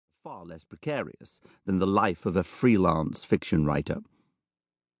far less precarious than the life of a freelance fiction writer.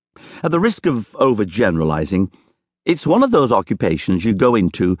 At the risk of overgeneralizing, it's one of those occupations you go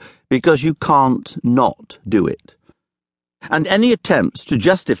into because you can't not do it. And any attempts to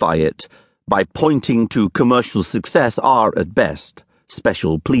justify it by pointing to commercial success are, at best,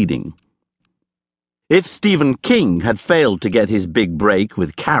 special pleading. If Stephen King had failed to get his big break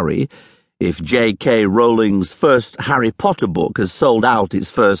with Carrie, if J.K. Rowling's first Harry Potter book has sold out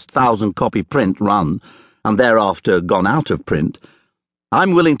its first 1,000-copy print run and thereafter gone out of print,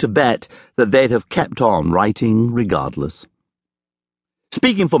 I'm willing to bet that they'd have kept on writing regardless.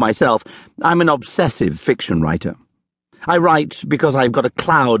 Speaking for myself, I'm an obsessive fiction writer. I write because I've got a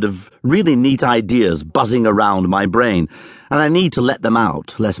cloud of really neat ideas buzzing around my brain, and I need to let them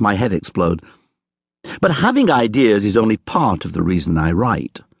out lest my head explode. But having ideas is only part of the reason I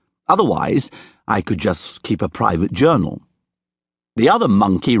write. Otherwise, I could just keep a private journal. The other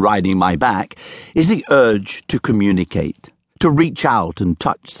monkey riding my back is the urge to communicate, to reach out and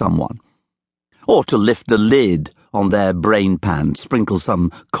touch someone, or to lift the lid on their brain pan, sprinkle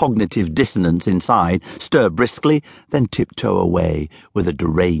some cognitive dissonance inside, stir briskly, then tiptoe away with a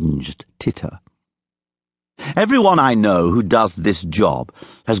deranged titter. Everyone I know who does this job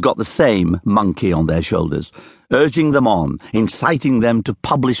has got the same monkey on their shoulders, urging them on, inciting them to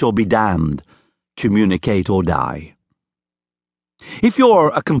publish or be damned, communicate or die. If you're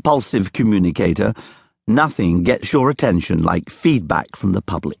a compulsive communicator, nothing gets your attention like feedback from the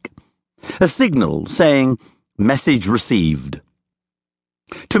public. A signal saying, "Message received."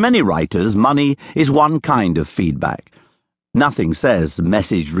 To many writers, money is one kind of feedback. Nothing says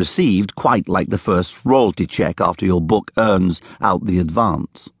 "message received" quite like the first royalty check after your book earns out the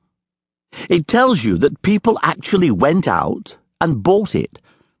advance. It tells you that people actually went out and bought it,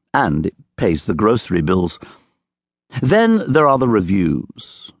 and it pays the grocery bills. Then there are the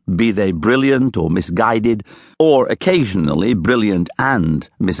reviews, be they brilliant or misguided, or occasionally brilliant and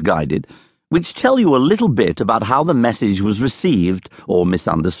misguided, which tell you a little bit about how the message was received or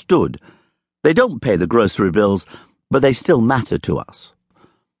misunderstood. They don't pay the grocery bills, but they still matter to us.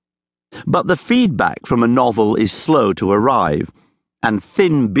 But the feedback from a novel is slow to arrive, and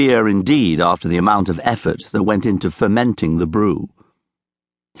thin beer indeed after the amount of effort that went into fermenting the brew.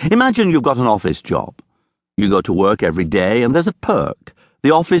 Imagine you've got an office job. You go to work every day and there's a perk. The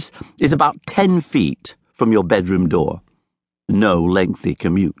office is about 10 feet from your bedroom door. No lengthy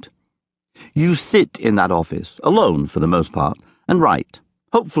commute. You sit in that office, alone for the most part, and write,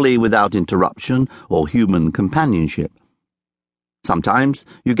 hopefully without interruption or human companionship. Sometimes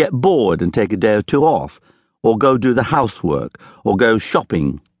you get bored and take a day or two off, or go do the housework, or go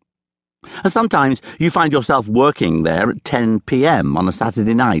shopping. And sometimes you find yourself working there at 10 p.m. on a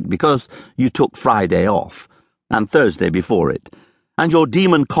Saturday night because you took Friday off, and Thursday before it, and your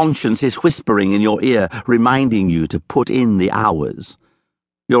demon conscience is whispering in your ear, reminding you to put in the hours.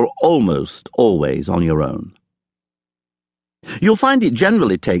 You're almost always on your own. You'll find it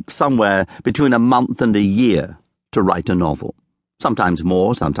generally takes somewhere between a month and a year to write a novel, sometimes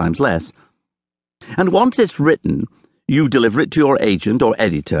more, sometimes less. And once it's written, you deliver it to your agent or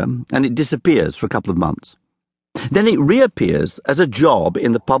editor, and it disappears for a couple of months. Then it reappears as a job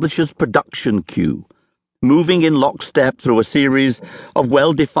in the publisher's production queue, moving in lockstep through a series of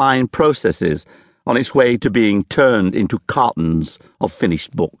well-defined processes on its way to being turned into cartons of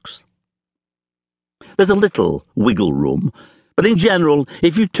finished books. There's a little wiggle room, but in general,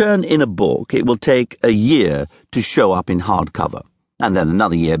 if you turn in a book, it will take a year to show up in hardcover, and then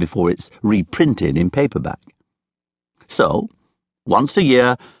another year before it's reprinted in paperback. So, once a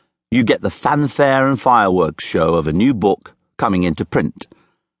year, you get the fanfare and fireworks show of a new book coming into print,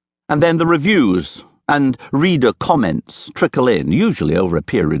 and then the reviews and reader comments trickle in, usually over a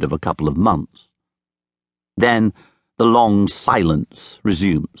period of a couple of months. Then the long silence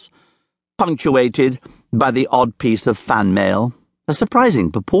resumes, punctuated by the odd piece of fan mail, a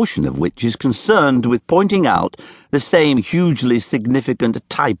surprising proportion of which is concerned with pointing out the same hugely significant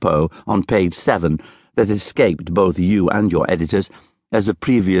typo on page 7 that escaped both you and your editors as the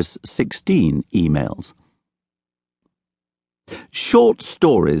previous 16 emails. Short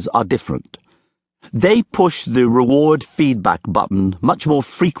stories are different. They push the reward feedback button much more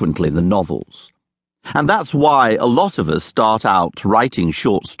frequently than novels. And that's why a lot of us start out writing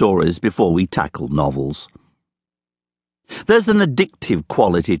short stories before we tackle novels. There's an addictive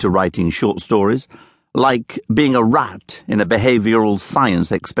quality to writing short stories, like being a rat in a behavioral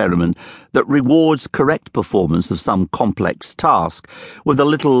science experiment that rewards correct performance of some complex task with a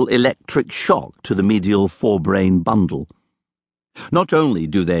little electric shock to the medial forebrain bundle. Not only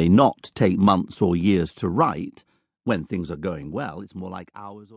do they not take months or years to write, when things are going well, it's more like hours or